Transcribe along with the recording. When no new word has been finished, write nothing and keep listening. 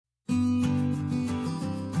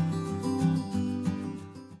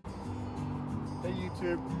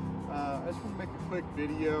just want to make a quick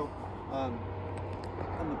video.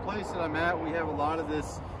 On the place that I'm at, we have a lot of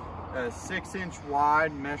this 6-inch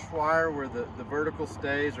wide mesh wire where the vertical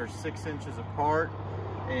stays are 6 inches apart,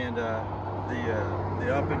 and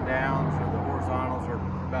the up and downs or the horizontals are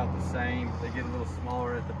about the same. They get a little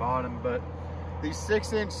smaller at the bottom, but these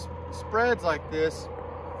 6-inch spreads like this,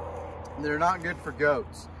 they're not good for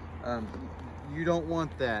goats. You don't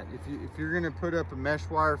want that. If you're going to put up a mesh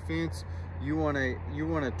wire fence, you want a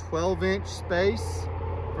 12-inch space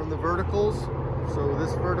from the verticals. So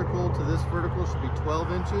this vertical to this vertical should be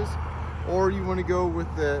 12 inches. Or you want to go with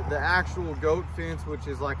the actual goat fence, which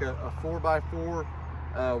is like a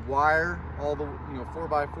 4x4 wire, all the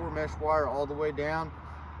 4x4 mesh wire all the way down.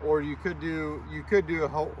 Or you could do a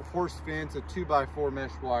horse fence, a 2x4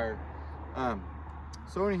 mesh wire.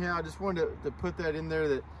 So anyhow, I just wanted to put that in there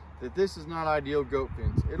that this is not ideal goat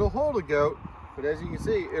fence. It'll hold a goat, but as you can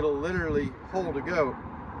see, it'll literally hold a goat.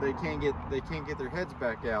 They can't get their heads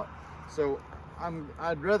back out. So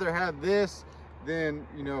I'd rather have this than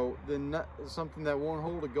something that won't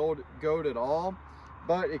hold a goat at all.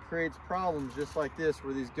 But it creates problems just like this,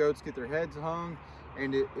 where these goats get their heads hung,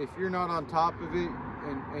 and if you're not on top of it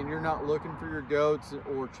and you're not looking for your goats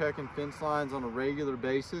or checking fence lines on a regular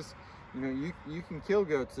basis, you can kill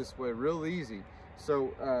goats this way real easy.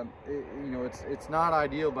 So it's not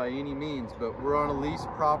ideal by any means, but we're on a lease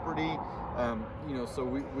property, so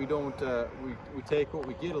we don't we take what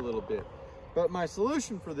we get a little bit. But my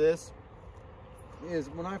solution for this is,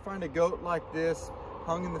 when I find a goat like this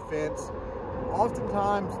hung in the fence,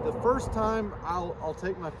 oftentimes the first time I'll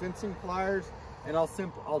take my fencing pliers and I'll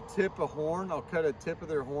tip a horn. I'll cut a tip of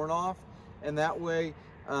their horn off, and that way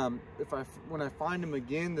when I find them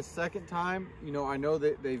again the second time, I know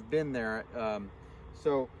that they've been there.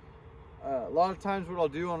 So a lot of times what I'll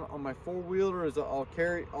do on my four-wheeler is I'll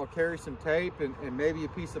carry some tape and maybe a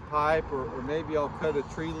piece of pipe, or maybe I'll cut a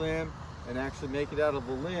tree limb and actually make it out of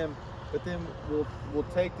a limb. But then we'll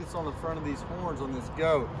take this on the front of these horns on this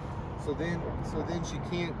goat. So then she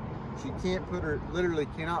literally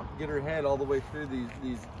cannot get her head all the way through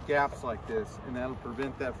these gaps like this, and that'll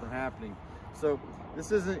prevent that from happening. So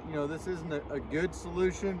this isn't a good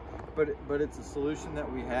solution, but it's a solution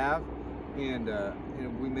that we have, and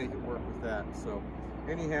we make it work with that. So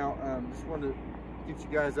anyhow, just wanted to get you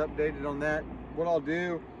guys updated on that. What I'll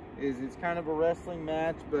do is, it's kind of a wrestling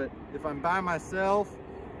match, but if I'm by myself,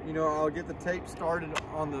 I'll get the tape started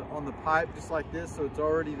on the pipe just like this, so it's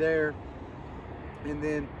already there, and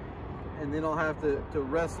then I'll have to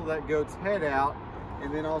wrestle that goat's head out,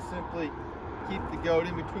 and then I'll simply keep the goat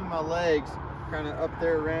in between my legs, kind of up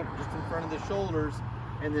there around just in front of the shoulders,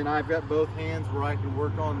 and then I've got both hands where I can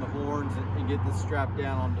work on the horns and get this strapped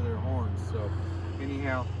down onto their horns. So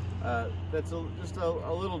anyhow, that's just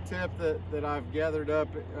a little tip that I've gathered up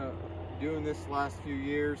doing this last few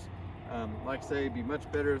years. Like I say, it'd be much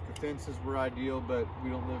better if the fences were ideal, but we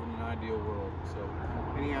don't live in an ideal world. So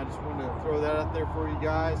anyhow, I just wanted to throw that out there for you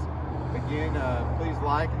guys. Again, please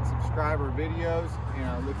like and subscribe our videos, and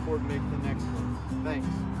I look forward to making the next one. Thanks.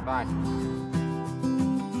 Bye.